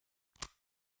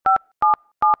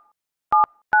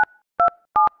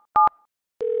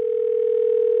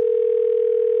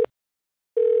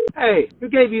Hey, who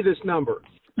gave you this number?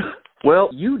 Well,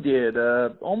 you did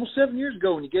almost 7 years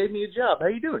ago when you gave me a job. How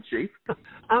you doing, Chief?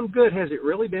 I'm good. Has it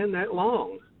really been that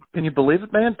long? Can you believe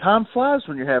it, man? Time flies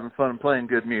when you're having fun and playing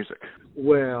good music.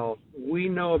 Well, we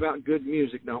know about good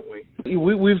music, don't we?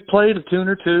 We've played a tune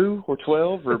or two or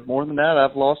 12 or more than that.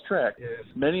 I've lost track. Yes.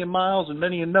 Many a miles and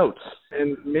many a notes.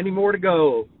 And many more to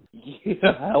go.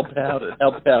 Yeah, how about it?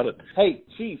 How about it? Hey,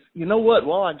 Chief, you know what?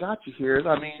 While I got you here,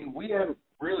 I mean, we haven't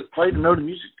really played a note of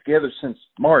music together since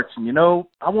March, and you know,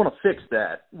 I want to fix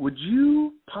that. Would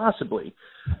you possibly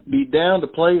be down to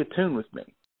play a tune with me?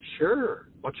 Sure.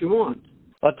 What you want?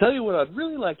 I'll tell you what I'd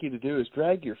really like you to do is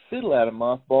drag your fiddle out of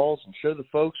mothballs and show the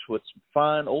folks what some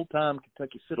fine old-time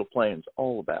Kentucky fiddle playing's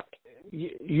all about.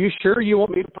 You sure you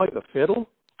want me to play the fiddle?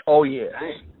 Oh, yeah.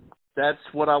 Dang. That's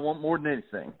what I want more than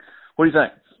anything. What do you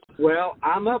think? Well,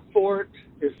 I'm up for it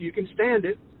if you can stand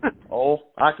it. Oh,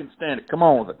 I can stand it. Come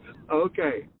on with it.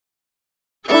 Okay.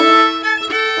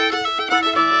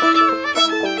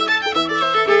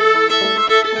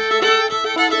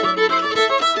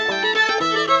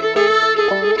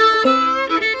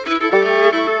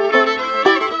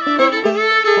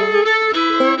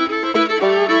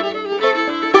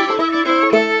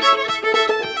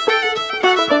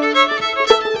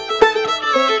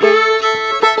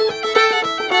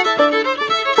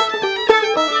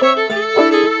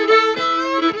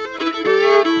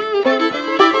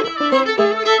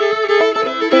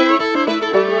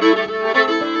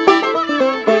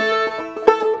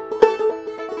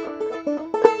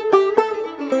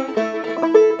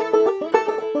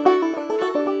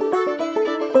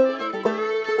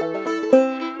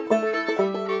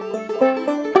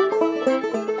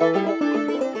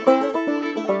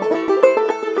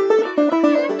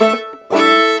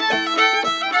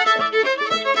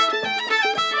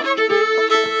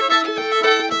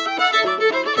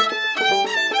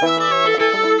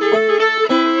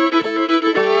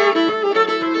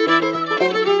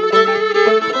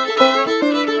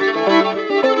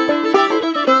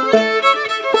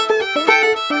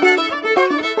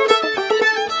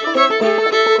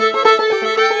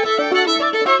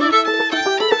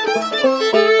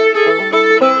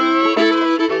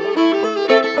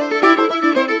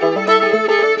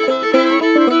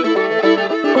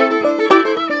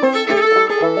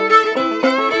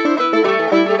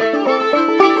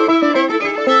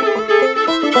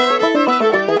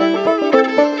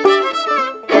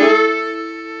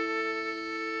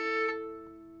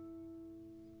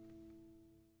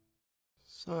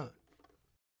 Son.